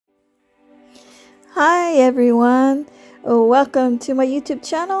Hi everyone, welcome to my YouTube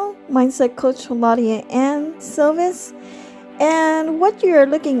channel, Mindset Coach Laudiaann and Sylvest. And what you're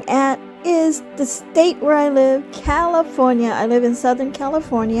looking at is the state where I live, California. I live in Southern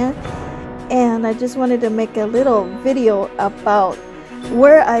California, and I just wanted to make a little video about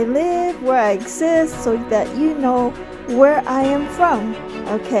where I live, where I exist, so that you know where I am from.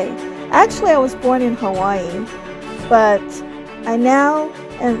 Okay, actually I was born in Hawaii, but I now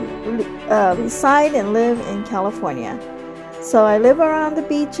reside and live in California. So I live around the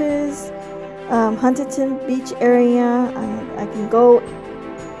beaches, Huntington Beach area. I can go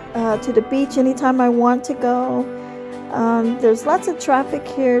to the beach anytime I want to go. There's lots of traffic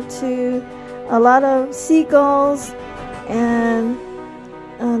here too, a lot of seagulls, and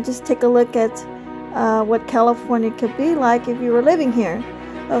just take a look at what California could be like if you were living here.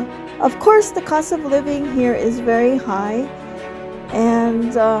 Of course, the cost of living here is very high,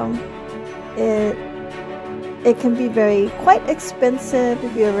 and it can be quite expensive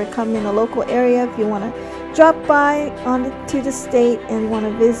if you ever come in a local area. If you want to drop by to the state and want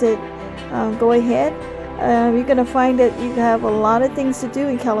to visit, go ahead. You're going to find that you have a lot of things to do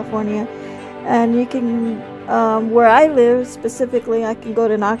in California, and you can where I live specifically, I can go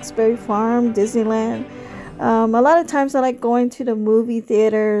to Knoxbury Farm, Disneyland. A lot of times I like going to the movie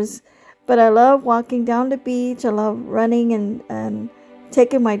theaters, but I love walking down the beach. I love running and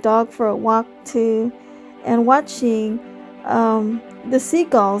taking my dog for a walk too, and watching the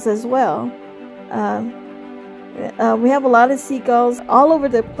seagulls as well. We have a lot of seagulls all over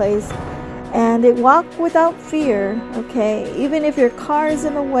the place, and they walk without fear. Okay, even if your car is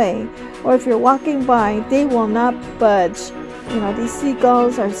in the way or if you're walking by, they will not budge. You know, these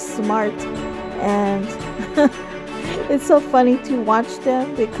seagulls are smart, and it's so funny to watch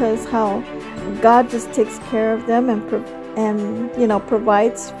them because how God just takes care of them and you know,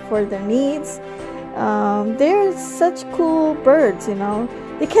 provides for their needs. They're such cool birds, you know.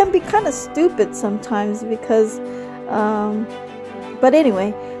 They can be kind of stupid sometimes because but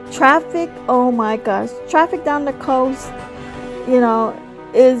anyway, traffic, oh my gosh, traffic down the coast, you know,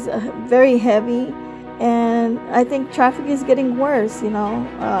 is very heavy, and I think traffic is getting worse, you know.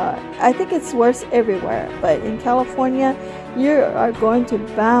 I think it's worse everywhere, but in California you are going to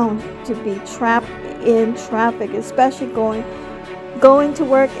bound to be trapped in traffic, especially going to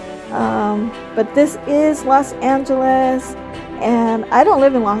work. But this is Los Angeles, and I don't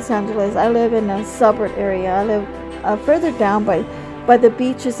live in Los Angeles. I live in a suburb area. I live further down by the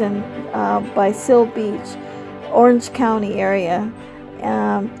beaches and by Seal Beach, Orange County area,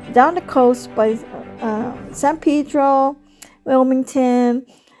 down the coast by San Pedro, Wilmington,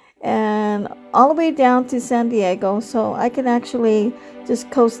 and all the way down to San Diego. So I can actually just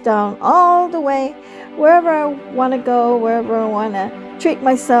coast down all the way wherever I want to go, wherever I want to treat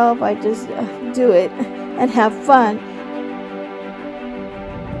myself. I just do it and have fun.